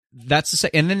that's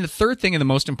and then the third thing and the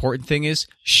most important thing is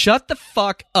shut the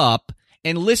fuck up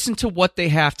and listen to what they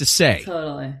have to say.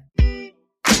 Totally.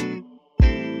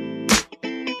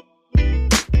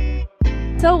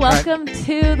 So welcome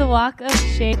to the Walk of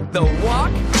Shame. The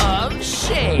Walk of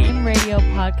Shame radio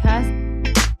podcast.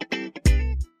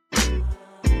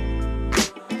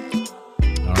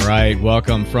 All right,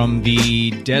 welcome from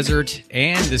the desert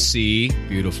and the sea,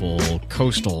 beautiful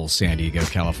coastal San Diego,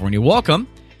 California. Welcome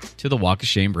to the Walk of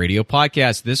Shame radio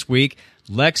podcast. This week,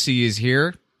 Lexi is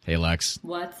here. Hey, Lex.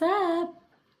 What's up?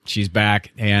 She's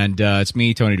back, and it's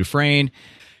me, Tony Dufresne.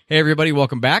 Hey, everybody,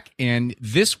 welcome back. And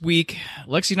this week,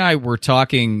 Lexi and I were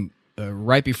talking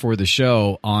right before the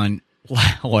show on,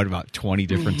 what, about 20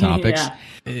 different topics?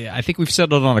 Yeah. I think we've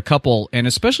settled on a couple, and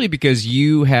especially because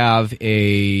you have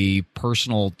a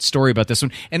personal story about this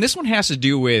one. And this one has to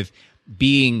do with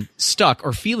being stuck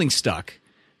or feeling stuck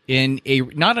in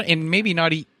maybe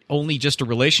not only just a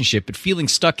relationship, but feeling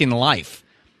stuck in life.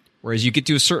 Whereas you get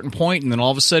to a certain point and then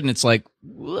all of a sudden it's like,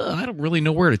 I don't really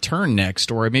know where to turn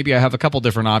next, or maybe I have a couple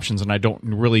different options and I don't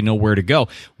really know where to go,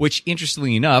 which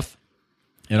interestingly enough,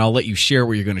 and I'll let you share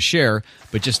what you're going to share,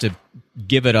 but just to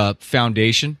give it a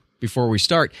foundation before we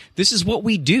start, this is what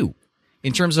we do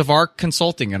in terms of our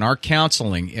consulting and our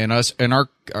counseling and us and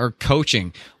our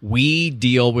coaching. We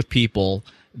deal with people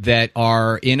that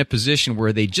are in a position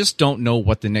where they just don't know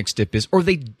what the next step is, or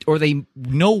they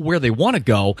know where they want to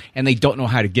go and they don't know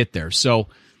how to get there. So,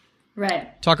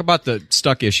 right. Talk about the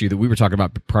stuck issue that we were talking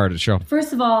about prior to the show.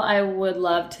 First of all, I would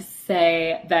love to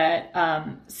say that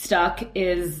stuck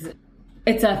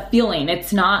it's a feeling.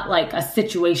 It's not like a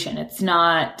situation. It's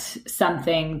not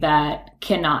something that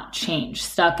cannot change.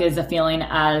 Stuck is a feeling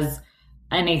as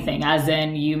anything, as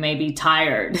in you may be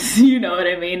tired, you know what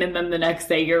I mean? And then the next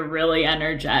day you're really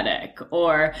energetic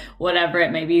or whatever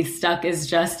it may be. Stuck is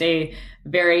just a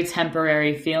very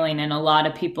temporary feeling. And a lot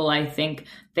of people, I think,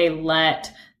 they let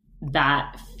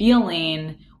that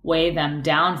feeling weigh them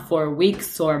down for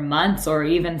weeks or months or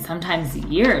even sometimes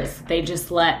years. They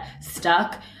just let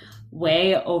stuck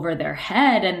weigh over their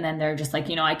head, and then they're just like,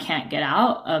 I can't get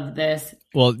out of this.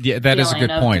 Well, yeah, that is a good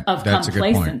point. That's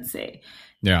complacency. A good point.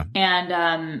 Yeah.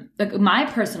 And my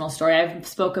personal story, I've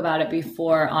spoke about it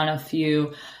before on a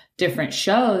few different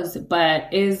shows,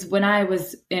 but is when I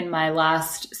was in my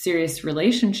last serious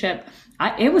relationship,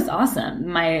 it was awesome.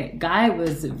 My guy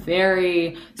was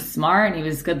very smart and he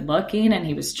was good looking and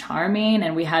he was charming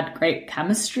and we had great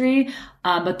chemistry.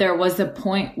 But there was a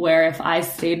point where if I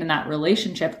stayed in that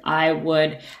relationship, I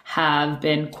would have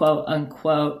been quote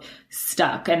unquote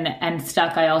stuck. And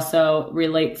stuck, I also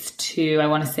relates to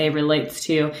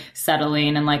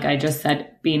settling. And like I just said,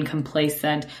 being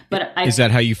complacent. But is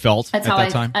that how you felt at that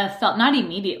time? I felt, not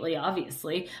immediately,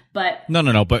 obviously, but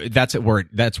no. But that's where it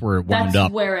wound up.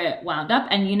 That's where it wound up.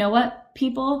 And you know what,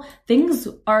 people, things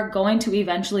are going to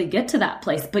eventually get to that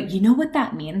place. But you know what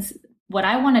that means? What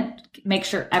I want to make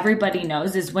sure everybody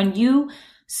knows is when you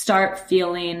start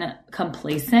feeling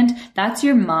complacent, that's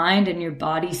your mind and your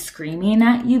body screaming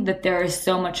at you that there is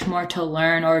so much more to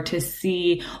learn or to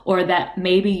see, or that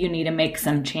maybe you need to make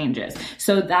some changes.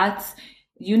 So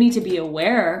you need to be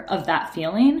aware of that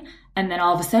feeling. And then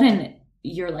all of a sudden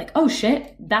you're like, oh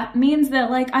shit, that means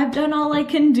that like I've done all I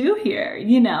can do here,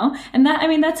 And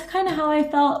that's kind of how I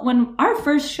felt when our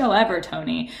first show ever,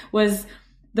 Tony, was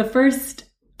the first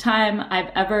time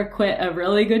I've ever quit a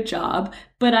really good job,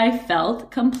 but I felt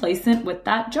complacent with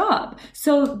that job.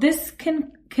 So this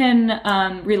can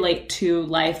relate to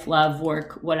life, love,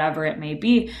 work, whatever it may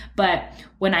be. But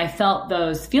when I felt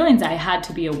those feelings, I had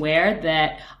to be aware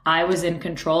that I was in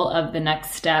control of the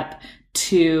next step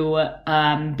to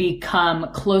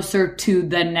become closer to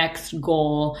the next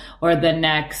goal or the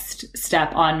next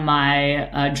step on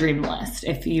my dream list,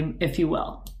 if you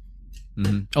will.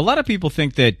 Mm-hmm. A lot of people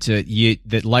think that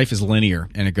that life is linear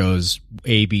and it goes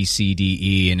A, B, C, D,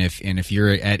 E, and if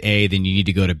you're at A, then you need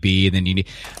to go to B, and then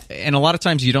and a lot of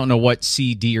times you don't know what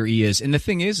C, D, or E is. And the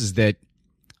thing is that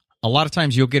a lot of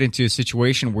times you'll get into a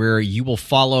situation where you will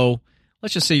follow.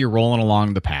 Let's just say you're rolling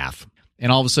along the path,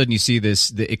 and all of a sudden you see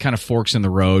it kind of forks in the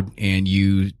road, and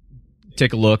you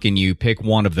take a look and you pick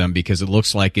one of them because it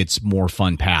looks like it's more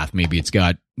fun path. Maybe it's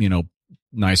got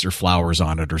nicer flowers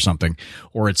on it or something,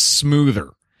 or it's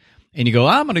smoother. And you go,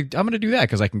 I'm going to do that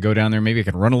because I can go down there. Maybe I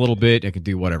can run a little bit. I can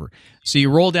do whatever. So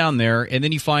you roll down there and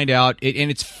then you find out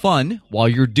and it's fun while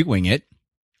you're doing it.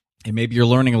 And maybe you're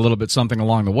learning a little bit something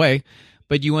along the way,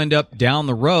 but you end up down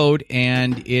the road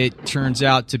and it turns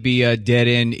out to be a dead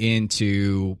end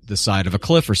into the side of a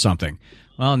cliff or something.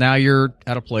 Well, now you're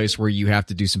at a place where you have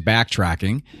to do some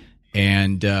backtracking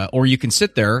And or you can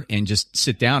sit there and just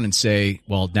sit down and say,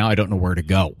 well, now I don't know where to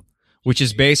go, which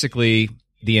is basically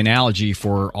the analogy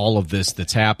for all of this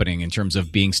that's happening in terms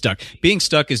of being stuck. Being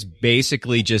stuck is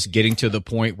basically just getting to the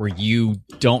point where you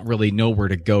don't really know where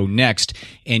to go next.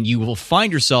 And you will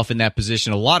find yourself in that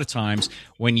position a lot of times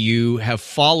when you have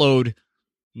followed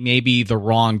maybe the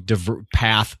wrong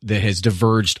path that has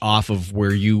diverged off of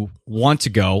where you want to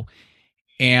go.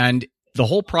 And the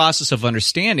whole process of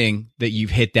understanding that you've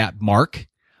hit that mark,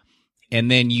 and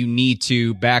then you need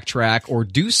to backtrack or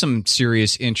do some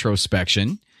serious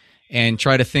introspection and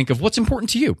try to think of what's important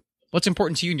to you. What's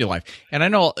important to you in your life. And I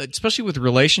know, especially with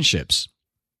relationships,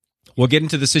 we'll get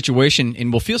into the situation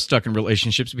and we'll feel stuck in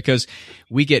relationships because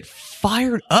we get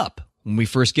fired up when we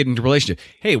first get into a relationship.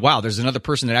 Hey, wow, there's another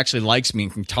person that actually likes me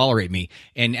and can tolerate me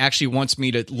and actually wants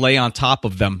me to lay on top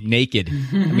of them naked.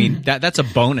 I mean, that's a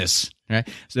bonus, right?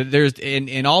 So there's,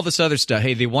 and all this other stuff.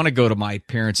 Hey, they want to go to my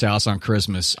parents' house on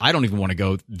Christmas. I don't even want to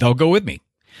go. They'll go with me.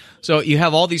 So you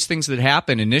have all these things that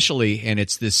happen initially, and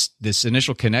it's this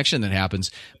initial connection that happens.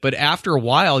 But after a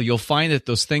while, you'll find that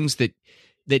those things that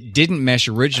didn't mesh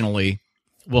originally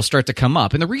will start to come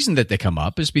up. And the reason that they come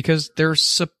up is because they're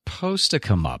supposed to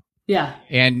come up. Yeah.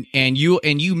 And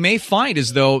you may find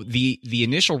as though the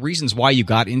initial reasons why you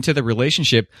got into the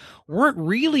relationship weren't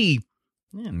really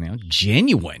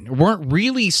genuine, weren't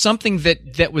really something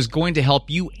that was going to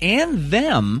help you and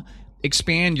them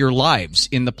expand your lives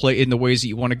in the ways that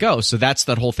you want to go. So that's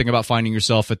that whole thing about finding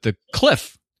yourself at the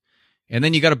cliff. And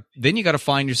then you got to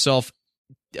find yourself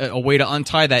a way to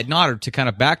untie that knot or to kind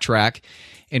of backtrack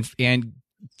and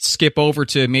skip over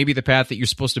to maybe the path that you're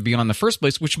supposed to be on in the first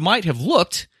place, which might have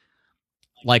looked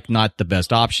like not the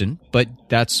best option, but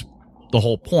that's the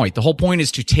whole point. The whole point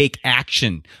is to take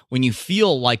action. When you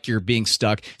feel like you're being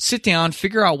stuck, sit down,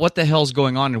 figure out what the hell's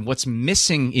going on and what's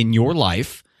missing in your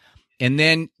life, and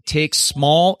then take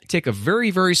a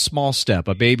very, very small step,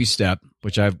 a baby step,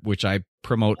 which I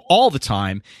promote all the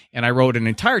time. And I wrote an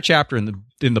entire chapter in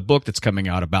the book that's coming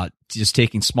out about just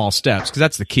taking small steps, because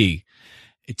that's the key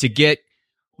to get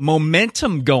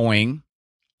momentum going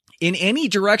in any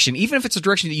direction, even if it's a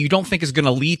direction that you don't think is going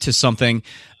to lead to something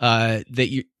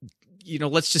that you know,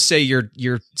 let's just say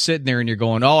you're sitting there and you're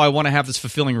going, oh, I want to have this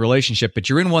fulfilling relationship, but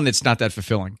you're in one that's not that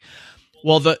fulfilling.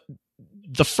 Well,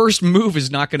 the first move is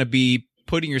not going to be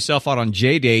putting yourself out on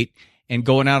J-date and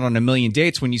going out on a million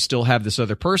dates when you still have this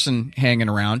other person hanging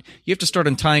around. You have to start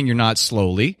untying your knot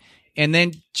slowly, and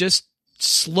then just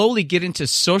slowly get into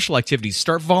social activities.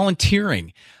 Start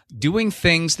volunteering, doing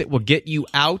things that will get you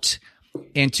out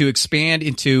and to expand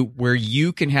into where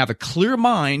you can have a clear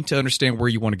mind to understand where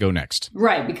you want to go next.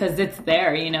 Right, because it's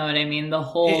there, you know what I mean?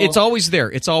 It's always there.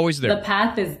 It's always there. The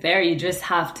path is there. You just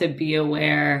have to be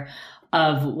aware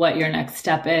of what your next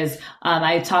step is.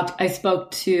 I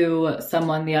spoke to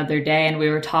someone the other day, and we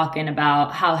were talking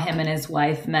about how him and his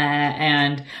wife met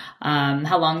and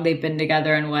how long they've been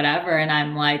together and whatever. And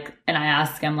I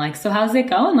asked him, like, so how's it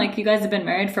going? Like, you guys have been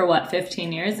married for what,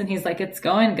 15 years? And he's like, it's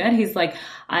going good. He's like,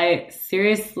 I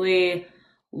seriously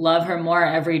love her more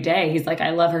every day. He's like,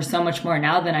 I love her so much more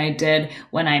now than I did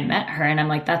when I met her. And I'm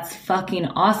like, that's fucking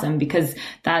awesome, because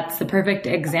that's the perfect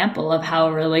example of how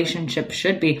a relationship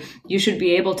should be. You should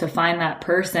be able to find that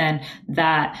person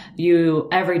that you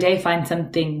every day find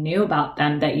something new about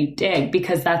them that you dig,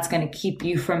 because that's going to keep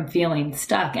you from feeling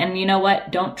stuck. And you know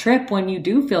what? Don't trip when you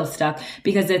do feel stuck,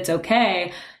 because it's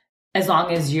okay as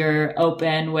long as you're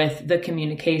open with the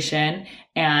communication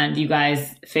and you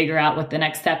guys figure out what the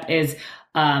next step is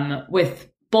with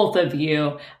both of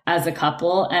you as a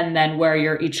couple, and then where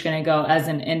you're each going to go as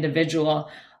an individual.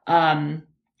 I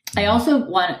also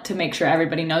want to make sure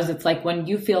everybody knows, it's like when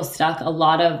you feel stuck, a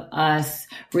lot of us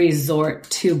resort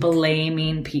to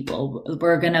blaming people.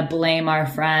 We're going to blame our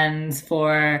friends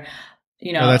for,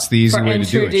 you know, that's the easy for way to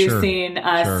do it. introducing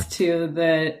us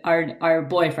to our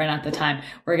boyfriend at the time.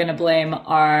 We're going to blame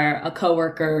our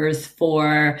coworkers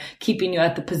for keeping you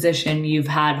at the position you've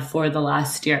had for the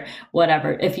last year,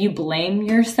 whatever. If you blame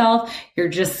yourself, you're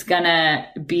just going to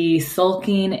be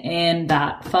sulking in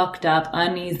that fucked up,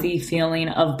 uneasy feeling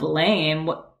of blame.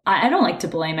 I don't like to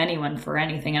blame anyone for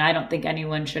anything, and I don't think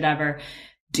anyone should ever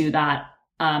do that.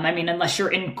 I mean, unless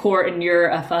you're in court and you're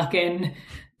a fucking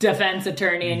defense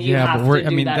attorney and you have to do that. I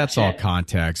mean, that's all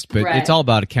context, but right. It's all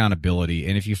about accountability.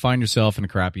 And if you find yourself in a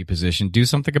crappy position, do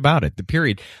something about it.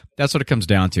 That's what it comes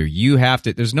down to. You have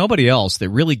to, there's nobody else that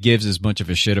really gives as much of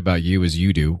a shit about you as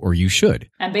you do, or you should.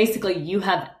 And basically you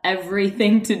have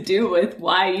everything to do with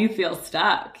why you feel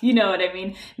stuck. You know what I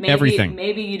mean? Everything.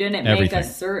 Maybe you didn't make a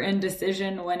certain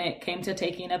decision when it came to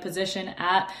taking a position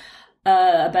at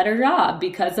a better job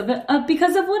because of it,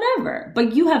 because of whatever.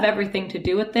 But you have everything to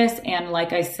do with this. And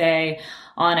like I say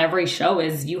on every show,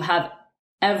 is you have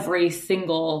every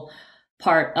single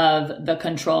part of the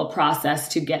control process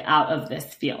to get out of this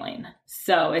feeling.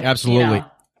 So it's absolutely. You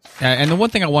know, and the one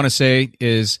thing I want to say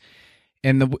is,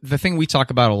 and the thing we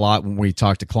talk about a lot when we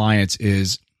talk to clients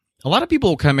is, a lot of people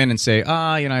will come in and say,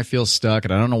 I feel stuck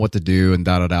and I don't know what to do and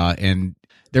da-da-da. And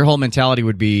their whole mentality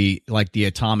would be like the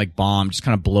atomic bomb, just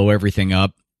kind of blow everything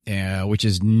up, which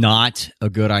is not a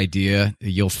good idea.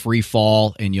 You'll free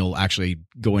fall and you'll actually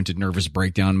go into nervous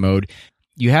breakdown mode.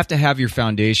 You have to have your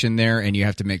foundation there, and you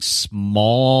have to make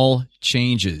small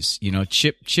changes.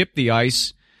 Chip the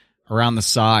ice around the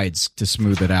sides to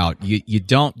smooth it out. You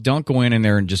don't go in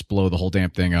there and just blow the whole damn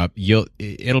thing up.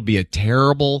 It'll be a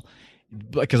terrible,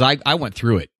 because I went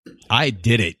through it. I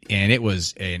did it, and it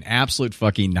was an absolute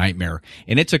fucking nightmare.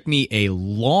 And it took me a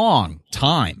long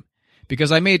time,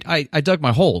 because I dug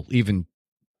my hole even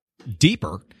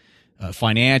deeper,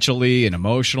 financially and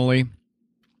emotionally.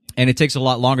 And it takes a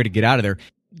lot longer to get out of there.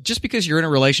 Just because you're in a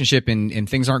relationship and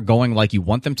things aren't going like you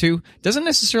want them to, doesn't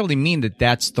necessarily mean that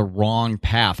that's the wrong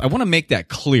path. I want to make that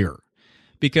clear,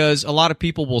 because a lot of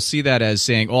people will see that as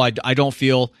saying, I don't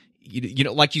feel,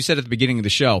 like you said at the beginning of the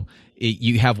show,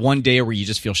 you have one day where you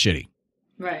just feel shitty.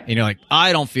 right. And you're like,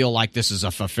 I don't feel like this is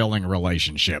a fulfilling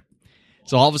relationship.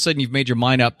 So all of a sudden you've made your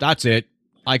mind up. That's it.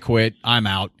 I quit. I'm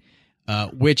out.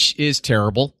 Which is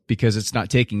terrible, because it's not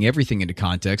taking everything into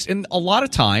context. And a lot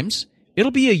of times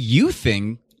it'll be a you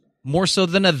thing more so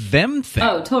than a them thing.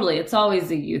 Oh, totally. It's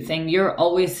always a you thing. You're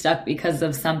always stuck because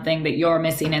of something that you're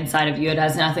missing inside of you. It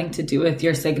has nothing to do with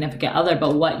your significant other,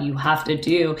 but what you have to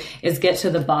do is get to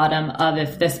the bottom of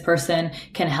if this person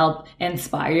can help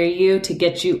inspire you to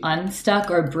get you unstuck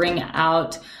or bring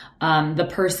out the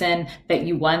person that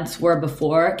you once were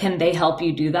before. Can they help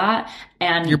you do that?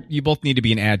 And you both need to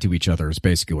be an add to each other is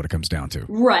basically what it comes down to.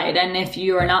 Right. And if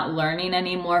you are not learning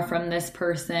anymore from this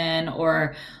person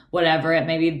or whatever it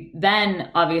may be,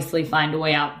 then obviously find a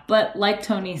way out. But like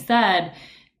Tony said,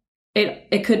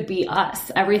 it could be us.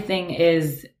 Everything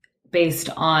is based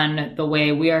on the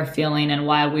way we are feeling and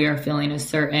why we are feeling a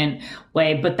certain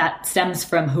way. But that stems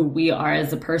from who we are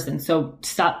as a person. So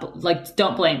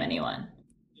don't blame anyone.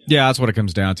 Yeah, that's what it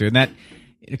comes down to.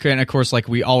 And of course, like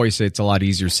we always say, it's a lot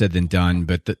easier said than done.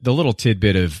 But the little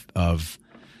tidbit of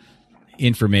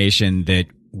information that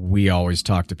we always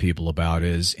talk to people about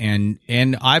is, and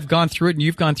I've gone through it, and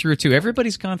you've gone through it too.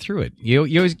 Everybody's gone through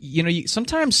it.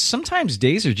 Sometimes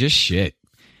days are just shit.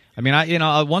 I mean,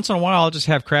 once in a while I'll just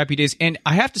have crappy days, and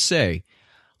I have to say,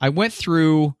 I went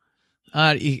through.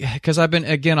 Because I've been,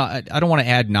 again, I don't want to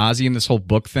ad nauseum this whole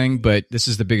book thing, but this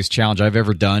is the biggest challenge I've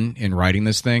ever done in writing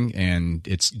this thing, and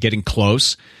it's getting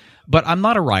close. But I'm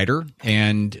not a writer,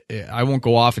 and I won't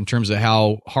go off in terms of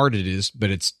how hard it is, but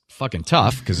it's fucking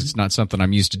tough because it's not something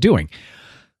I'm used to doing.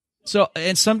 So,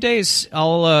 and some days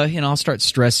I'll start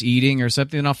stress eating or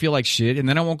something, and I'll feel like shit, and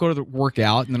then I won't go to the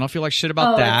workout, and then I'll feel like shit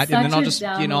about that, and then I'll just,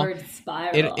 spiral.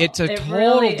 It's a total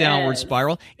really downward is.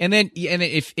 spiral. And then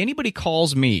if anybody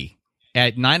calls me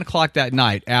at 9:00 that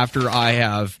night after I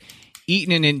have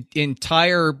eaten an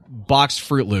entire boxed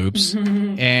Fruit Loops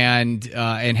and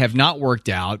have not worked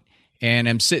out, and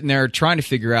I'm sitting there trying to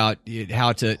figure out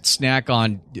how to snack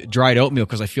on dried oatmeal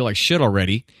because I feel like shit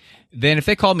already, then if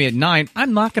they call me at 9,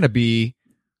 I'm not going to be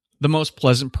the most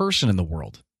pleasant person in the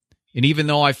world. And even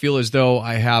though I feel as though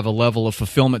I have a level of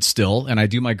fulfillment still, and I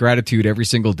do my gratitude every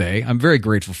single day, I'm very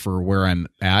grateful for where I'm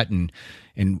at and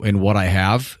what I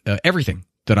have, everything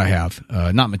that I have,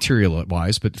 not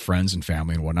material-wise, but friends and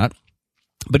family and whatnot.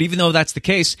 But even though that's the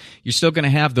case, you're still going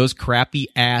to have those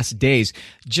crappy-ass days.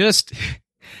 Just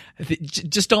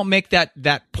don't make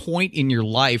that point in your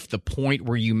life the point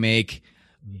where you make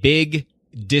big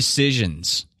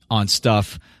decisions on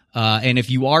stuff. And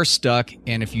if you are stuck,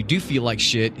 and if you do feel like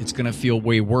shit, it's going to feel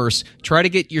way worse. Try to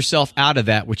get yourself out of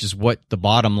that, which is what the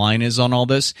bottom line is on all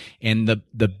this. And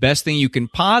the best thing you can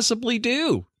possibly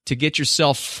do to get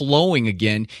yourself flowing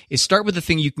again is start with the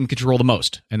thing you can control the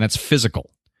most, and that's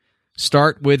physical.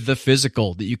 Start with the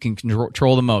physical that you can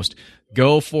control the most.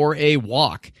 Go for a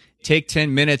walk. Take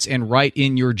 10 minutes and write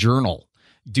in your journal.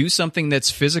 Do something that's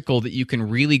physical that you can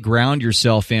really ground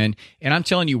yourself in. And I'm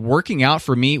telling you, working out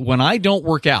for me, when I don't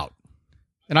work out,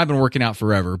 and I've been working out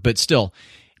forever, but still,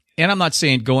 and I'm not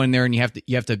saying go in there and you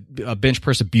have to bench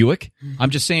press a Buick. I'm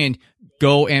just saying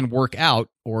go and work out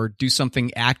or do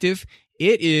something active.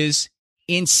 It is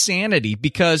insanity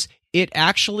because it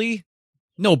actually,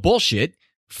 no bullshit,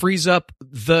 frees up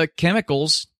the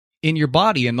chemicals in your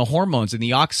body and the hormones and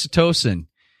the oxytocin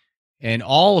and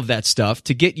all of that stuff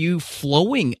to get you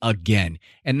flowing again.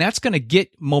 And that's going to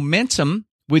get momentum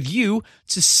with you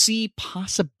to see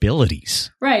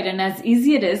possibilities. Right. And as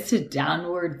easy it is to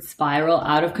downward spiral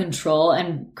out of control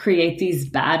and create these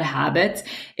bad habits,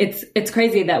 it's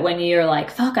crazy that when you're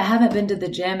like, fuck, I haven't been to the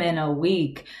gym in a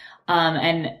week.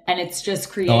 And it's just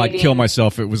creating. Oh, I'd kill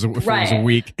myself if it was a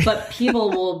week. But people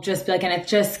will just be like, and it's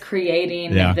just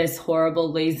creating this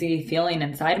horrible, lazy feeling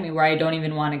inside of me where I don't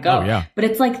even want to go. Oh, yeah. But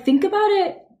it's like, think about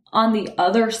it on the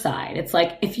other side. It's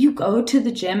like, if you go to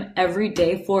the gym every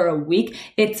day for a week,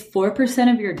 it's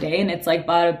 4% of your day. And it's like,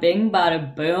 bada bing,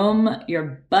 bada boom.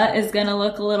 Your butt is going to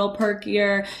look a little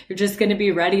perkier. You're just going to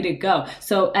be ready to go.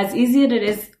 So as easy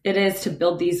as it is to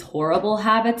build these horrible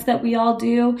habits that we all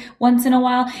do once in a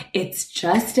while, it's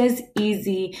just as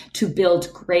easy to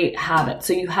build great habits.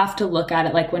 So you have to look at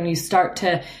it like when you start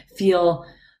to feel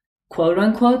quote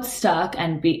unquote stuck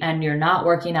and you're not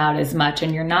working out as much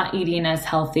and you're not eating as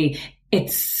healthy,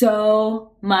 it's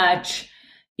so much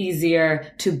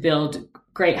easier to build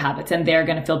great habits, and they're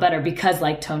going to feel better because,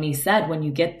 like Tony said, when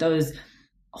you get those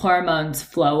hormones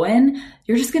flowing,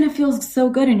 you're just going to feel so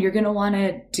good, and you're going to want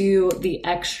to do the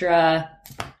extra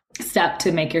step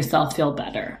to make yourself feel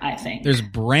better, I think. There's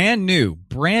brand new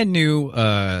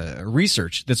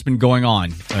research that's been going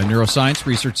on, neuroscience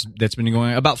research that's been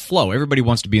going on about flow. Everybody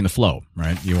wants to be in the flow,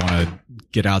 right? You want to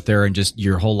get out there and just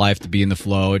your whole life to be in the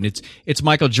flow. And it's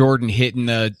Michael Jordan hitting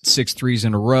the 6 threes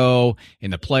in a row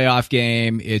in the playoff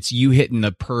game. It's you hitting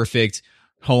the perfect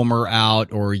homer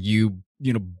out, or you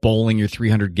bowling your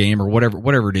 300 game, or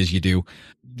whatever it is you do.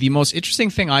 The most interesting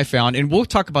thing I found, and we'll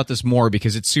talk about this more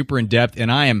because it's super in depth, and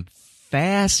I am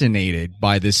fascinated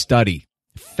by this study.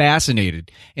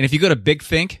 Fascinated. And if you go to Big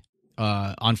Think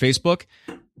on Facebook,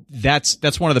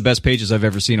 that's one of the best pages I've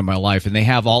ever seen in my life, and they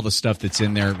have all the stuff that's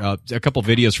in there. A couple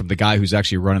videos from the guy who's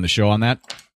actually running the show on that.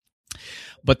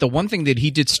 But the one thing that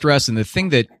he did stress, and the thing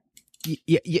that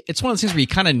it's one of those things where you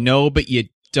kind of know, but you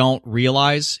don't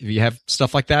realize. If you have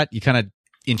stuff like that, you kind of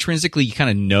intrinsically you kind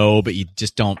of know, but you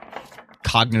just don't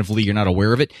cognitively, you're not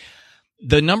aware of it.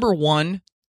 The number one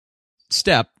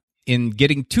step in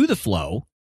getting to the flow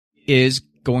is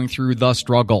going through the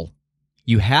struggle.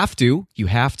 You have to,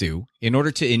 in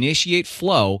order to initiate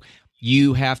flow,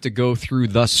 you have to go through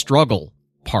the struggle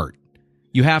part.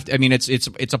 You have to, I mean, it's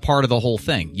a part of the whole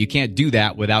thing. You can't do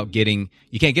that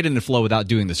you can't get into flow without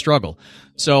doing the struggle.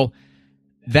 So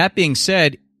that being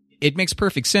said, it makes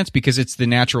perfect sense because it's the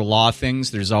natural law of things.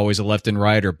 There's always a left and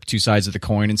right, or two sides of the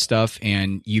coin and stuff.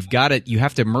 And you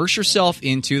have to immerse yourself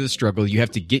into the struggle. You have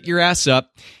to get your ass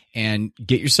up and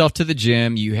get yourself to the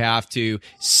gym. You have to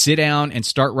sit down and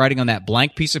start writing on that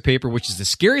blank piece of paper, which is the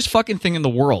scariest fucking thing in the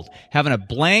world. Having a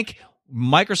blank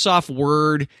Microsoft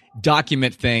Word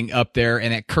document thing up there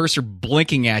and that cursor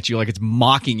blinking at you like it's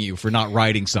mocking you for not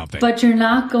writing something. But you're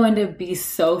not going to be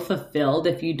so fulfilled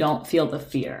if you don't feel the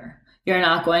fear. You're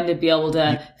not going to be able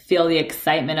to feel the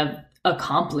excitement of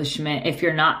accomplishment if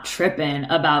you're not tripping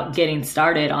about getting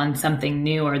started on something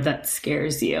new or that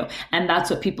scares you. And that's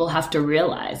what people have to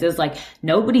realize is like,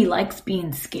 nobody likes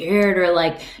being scared or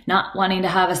like not wanting to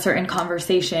have a certain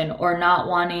conversation or not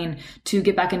wanting to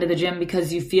get back into the gym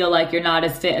because you feel like you're not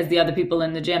as fit as the other people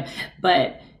in the gym.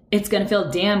 But it's going to feel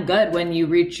damn good when you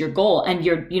reach your goal. And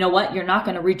you know what? You're not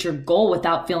going to reach your goal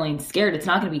without feeling scared. It's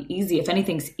not going to be easy. If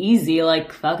anything's easy,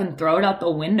 like fucking throw it out the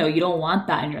window. You don't want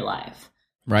that in your life.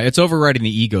 Right. It's overriding the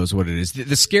ego is what it is.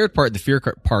 The scared part, the fear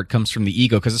part comes from the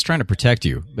ego because it's trying to protect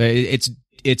you. It's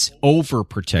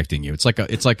overprotecting you. It's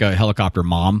like a helicopter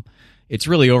mom. It's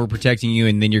really overprotecting you,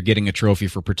 and then you're getting a trophy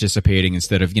for participating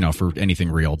instead of, for anything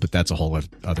real, but that's a whole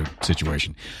other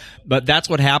situation. But that's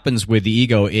what happens with the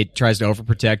ego. It tries to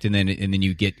overprotect, and then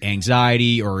you get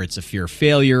anxiety, or it's a fear of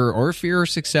failure, or fear of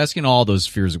success, all those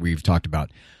fears that we've talked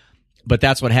about. But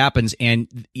that's what happens, and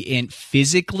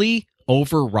physically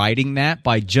overriding that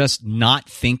by just not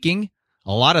thinking.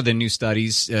 A lot of the new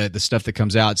studies, the stuff that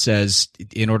comes out says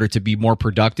in order to be more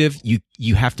productive,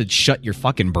 you have to shut your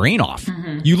fucking brain off.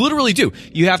 Mm-hmm. You literally do.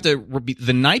 You have to,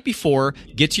 the night before,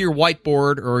 get to your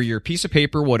whiteboard or your piece of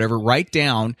paper, whatever, write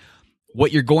down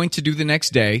what you're going to do the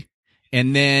next day.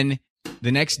 And then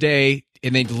the next day,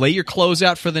 and then lay your clothes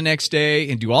out for the next day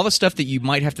and do all the stuff that you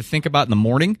might have to think about in the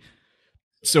morning.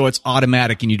 So it's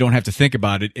automatic and you don't have to think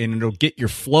about it, and it'll get your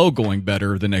flow going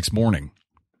better the next morning.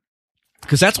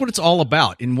 Because that's what it's all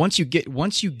about. And once you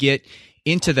get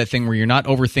into that thing where you're not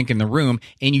overthinking the room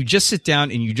and you just sit down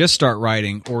and you just start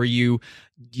writing, or you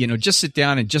just sit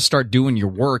down and just start doing your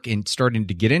work and starting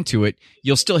to get into it,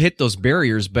 you'll still hit those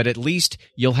barriers, but at least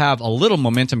you'll have a little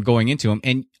momentum going into them.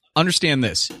 And understand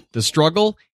this, the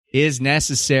struggle is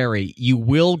necessary. You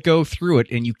will go through it,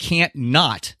 and you can't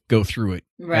not go through it,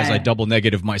 as I double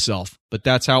negative myself. But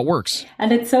that's how it works.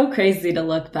 And it's so crazy to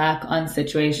look back on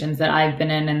situations that I've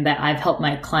been in and that I've helped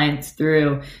my clients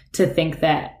through, to think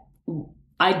that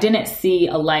I didn't see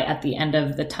a light at the end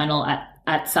of the tunnel.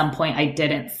 At some point, I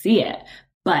didn't see it.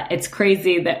 But it's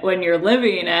crazy that when you're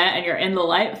living it and you're in the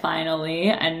light finally,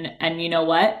 and you know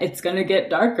what? It's going to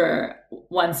get darker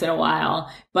once in a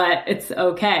while, but it's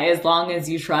okay. As long as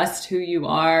you trust who you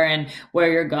are and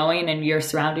where you're going, and you're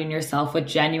surrounding yourself with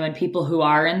genuine people who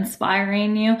are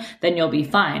inspiring you, then you'll be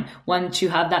fine. Once you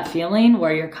have that feeling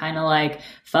where you're kind of like,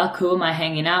 fuck, who am I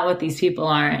hanging out with? These people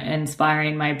aren't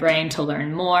inspiring my brain to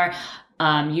learn more.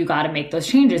 You got to make those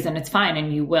changes, and it's fine,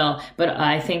 and you will. But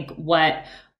I think what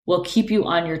will keep you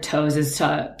on your toes is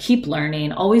to keep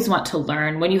learning, always want to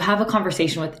learn. When you have a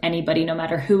conversation with anybody, no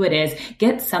matter who it is,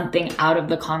 get something out of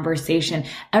the conversation.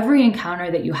 Every encounter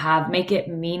that you have, make it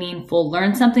meaningful,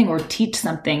 learn something or teach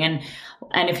something. And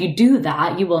if you do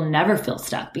that, you will never feel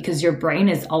stuck, because your brain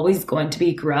is always going to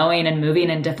be growing and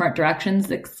moving in different directions,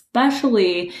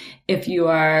 especially if you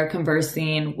are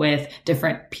conversing with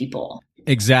different people.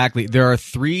 Exactly. There are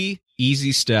 3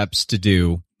 easy steps to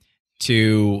do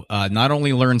to not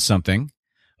only learn something,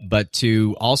 but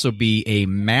to also be a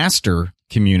master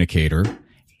communicator,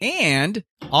 and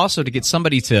also to get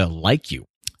somebody to like you.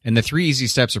 And the 3 easy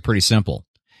steps are pretty simple.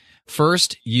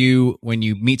 First, when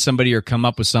you meet somebody or come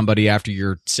up with somebody after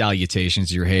your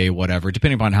salutations, your hey, whatever,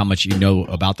 depending upon how much you know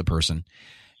about the person,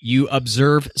 you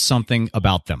observe something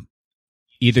about them.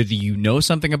 Either you know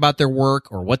something about their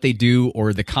work or what they do,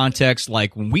 or the context,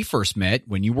 like when we first met,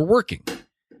 when you were working.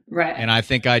 Right. And I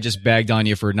think I just bagged on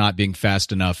you for not being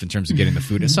fast enough in terms of getting the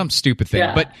food. It's some stupid thing.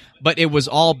 Yeah. But it was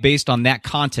all based on that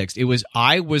context. It was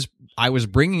I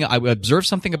observed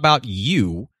something about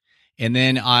you, and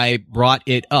then I brought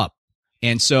it up.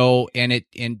 And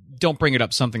don't bring it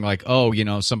up something like, oh,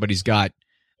 somebody's got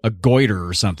a goiter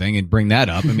or something, and bring that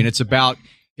up. I mean, it's about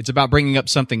bringing up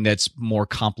something that's more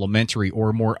complimentary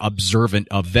or more observant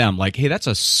of them. Like, hey, that's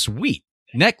a sweet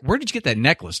neck. Where did you get that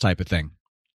necklace type of thing?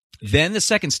 Then the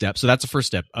second step, so that's the first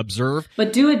step, observe.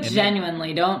 But do it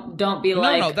genuinely. Don't be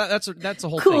like, no, that's a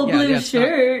whole cool thing. blue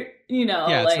shirt,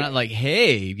 Yeah, it's not like,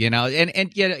 hey,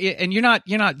 and you're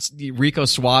not Rico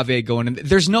Suave going in.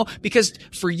 Because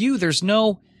for you, there's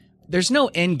no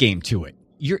end game to it.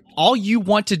 All you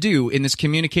want to do in this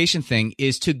communication thing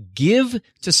is to give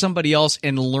to somebody else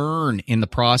and learn in the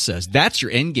process. That's your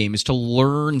end game, is to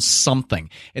learn something,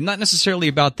 and not necessarily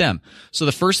about them. So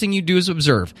the first thing you do is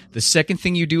observe. The second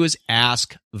thing you do is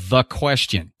ask the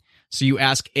question. So you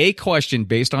ask a question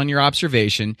based on your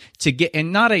observation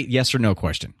and not a yes or no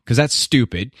question, because that's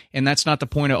stupid, and that's not the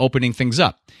point of opening things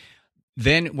up.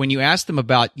 Then when you ask them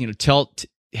about,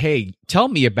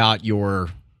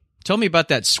 tell me about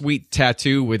that sweet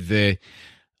tattoo with the,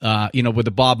 with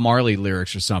the Bob Marley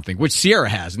lyrics or something, which Sierra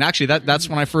has. And actually, that's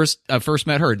when I first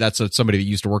met her. That's somebody that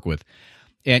used to work with,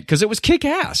 and because it was kick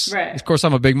ass. Right. Of course,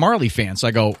 I'm a big Marley fan, so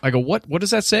I go, what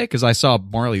does that say? Because I saw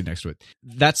Marley next to it.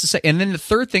 That's the say. And then the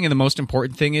third thing, and the most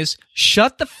important thing, is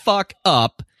shut the fuck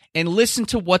up and listen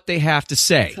to what they have to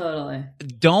say. Totally.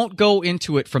 Don't go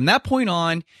into it. From that point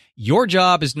on, your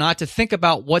job is not to think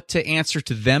about what to answer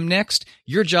to them next.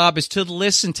 Your job is to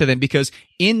listen to them, because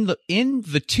in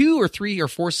the 2 or 3 or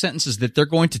 4 sentences that they're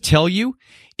going to tell you,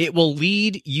 it will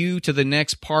lead you to the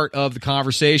next part of the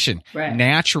conversation. Right.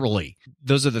 Naturally.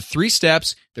 Those are the 3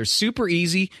 steps. They're super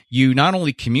easy. You not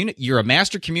only you're a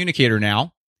master communicator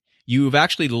now, you've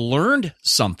actually learned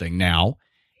something now,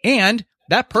 and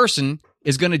that person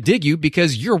is going to dig you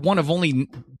because you're one of only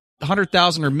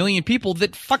 100,000 or million people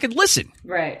that fucking listen.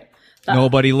 Right.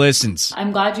 Nobody listens.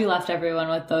 I'm glad you left everyone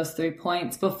with those 3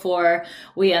 points before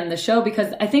we end the show,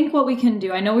 because I think what we can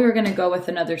do, I know we were going to go with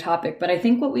another topic, but I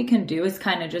think what we can do is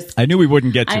kind of just... I knew we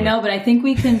wouldn't get to it. I know, but I think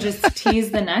we can just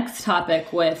tease the next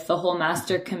topic with the whole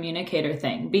master communicator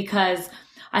thing, because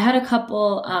I had a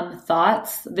couple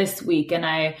thoughts this week, and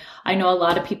I know a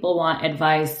lot of people want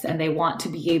advice, and they want to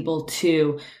be able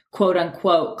to, quote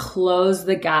unquote, close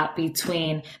the gap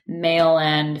between male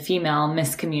and female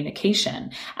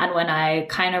miscommunication. And when I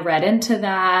kind of read into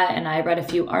that, and I read a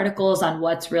few articles on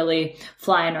what's really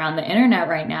flying around the internet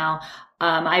right now,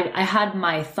 I had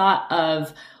my thought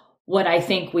of what I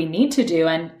think we need to do,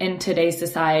 and in today's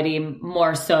society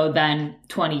more so than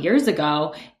 20 years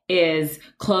ago, is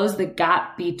close the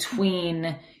gap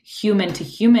between human to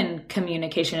human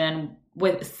communication. And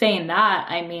with saying that,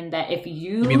 I mean that if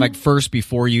you mean like first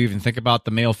before you even think about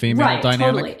the male-female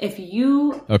dynamic? Totally. If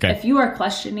you are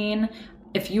questioning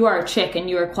if you are a chick and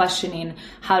you are questioning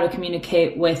how to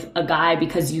communicate with a guy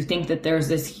because you think that there's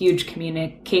this huge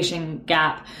communication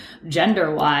gap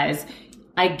gender-wise,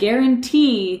 I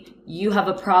guarantee you have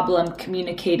a problem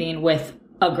communicating with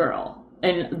a girl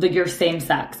and your same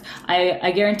sex.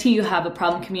 I guarantee you have a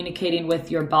problem communicating with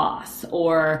your boss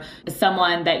or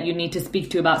someone that you need to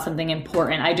speak to about something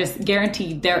important. I just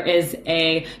guarantee there is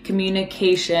a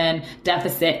communication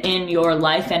deficit in your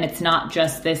life, and it's not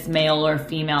just this male or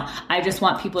female. I just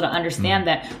want people to understand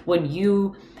that when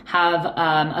you have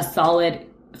a solid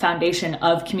foundation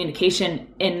of communication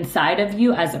inside of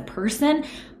you as a person,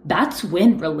 that's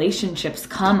when relationships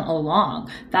come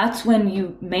along. That's when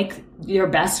you make your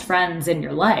best friends in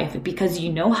your life, because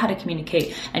you know how to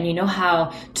communicate and you know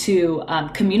how to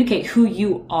communicate who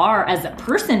you are as a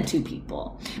person to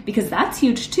people, because that's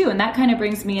huge too. And that kind of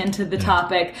brings me into the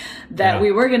topic that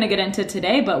we were going to get into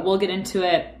today, but we'll get into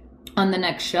it on the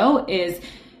next show. Is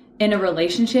in a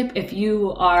relationship, if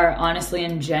you are honestly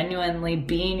and genuinely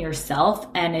being yourself,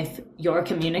 and if your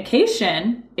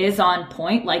communication is on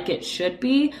point like it should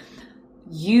be,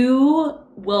 you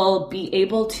will be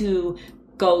able to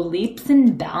go leaps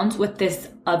and bounds with this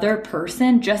other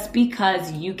person just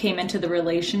because you came into the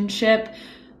relationship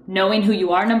knowing who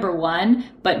you are, number one,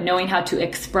 but knowing how to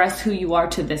express who you are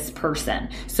to this person,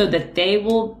 so that they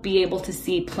will be able to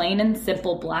see plain and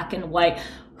simple, black and white,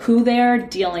 who they're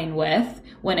dealing with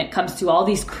when it comes to all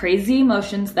these crazy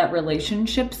emotions that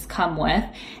relationships come with.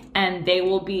 And they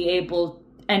will be able,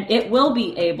 and it will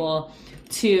be able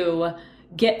to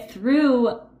get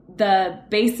through the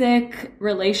basic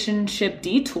relationship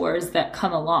detours that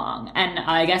come along. And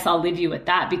I guess I'll leave you with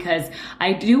that, because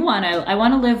I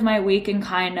want to live my week and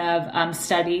kind of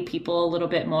study people a little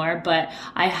bit more, but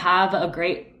I have a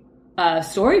great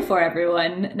story for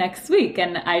everyone next week.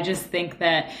 And I just think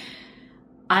that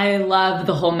I love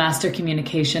the whole master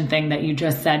communication thing that you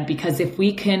just said, because if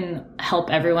we can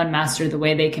help everyone master the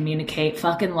way they communicate,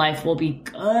 fucking life will be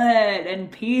good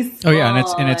and peaceful. Oh yeah,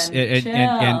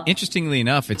 and interestingly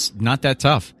enough, it's not that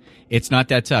tough. It's not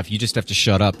that tough. You just have to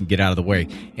shut up and get out of the way.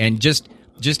 And just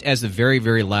as the very,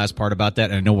 very last part about that,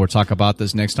 and I know we'll talk about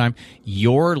this next time,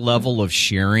 your level of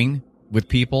sharing with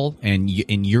people and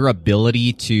your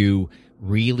ability to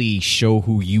really show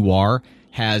who you are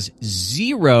has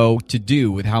zero to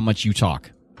do with how much you talk.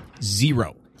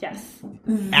 Zero. Yes.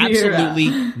 Absolutely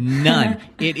none.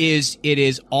 It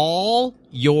is all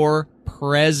your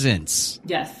presence.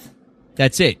 Yes.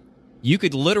 That's it. You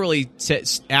could literally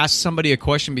ask somebody a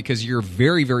question because you're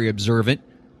very, very observant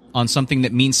on something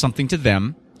that means something to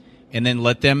them, and then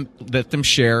let them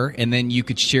share, and then you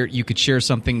could share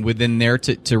something within there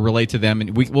to relate to them,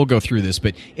 and we'll go through this.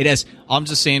 But it has, all I'm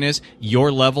just saying is,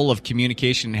 your level of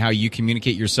communication and how you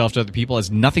communicate yourself to other people has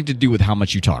nothing to do with how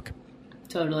much you talk.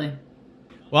 Totally.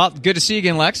 Well, good to see you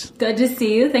again, Lex. Good to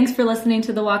see you. Thanks for listening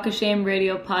to the Walk of Shame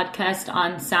radio podcast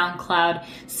on SoundCloud,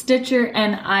 Stitcher,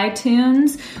 and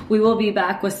iTunes. We will be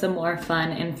back with some more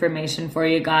fun information for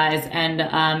you guys. And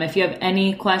if you have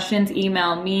any questions,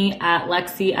 email me at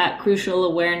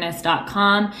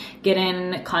lexi@crucialawareness.com. Get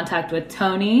in contact with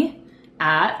Tony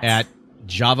at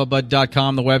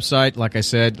javabud.com, the website. Like I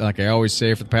said, like I always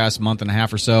say for the past month and a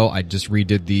half or so, I just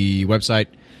redid the website.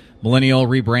 Millennial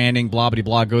rebranding, blah, blah,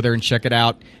 blah. Go there and check it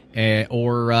out.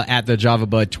 Or at the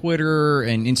JavaBud Twitter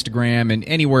and Instagram and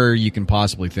anywhere you can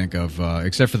possibly think of,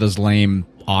 except for those lame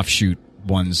offshoot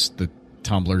ones, the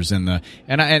Tumblrs and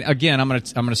again, I'm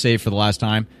gonna say for the last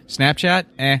time, Snapchat,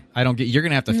 I don't get. You're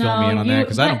gonna have to fill me in on that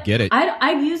because I don't get it.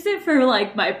 I use it for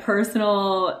like my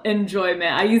personal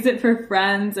enjoyment. I use it for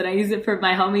friends, and I use it for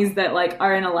my homies that like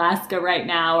are in Alaska right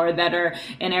now or that are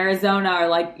in Arizona, or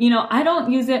like, I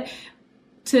don't use it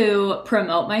to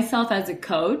promote myself as a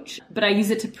coach, but I use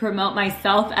it to promote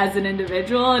myself as an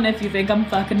individual. And if you think I'm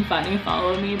fucking funny,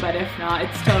 follow me. But if not,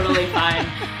 it's totally fine.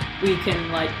 We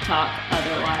can like talk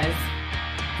otherwise.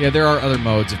 Yeah, there are other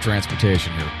modes of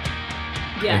transportation here.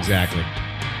 Yeah. Exactly.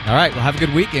 All right. Well, have a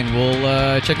good week, and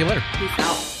we'll check you later. Peace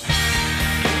out.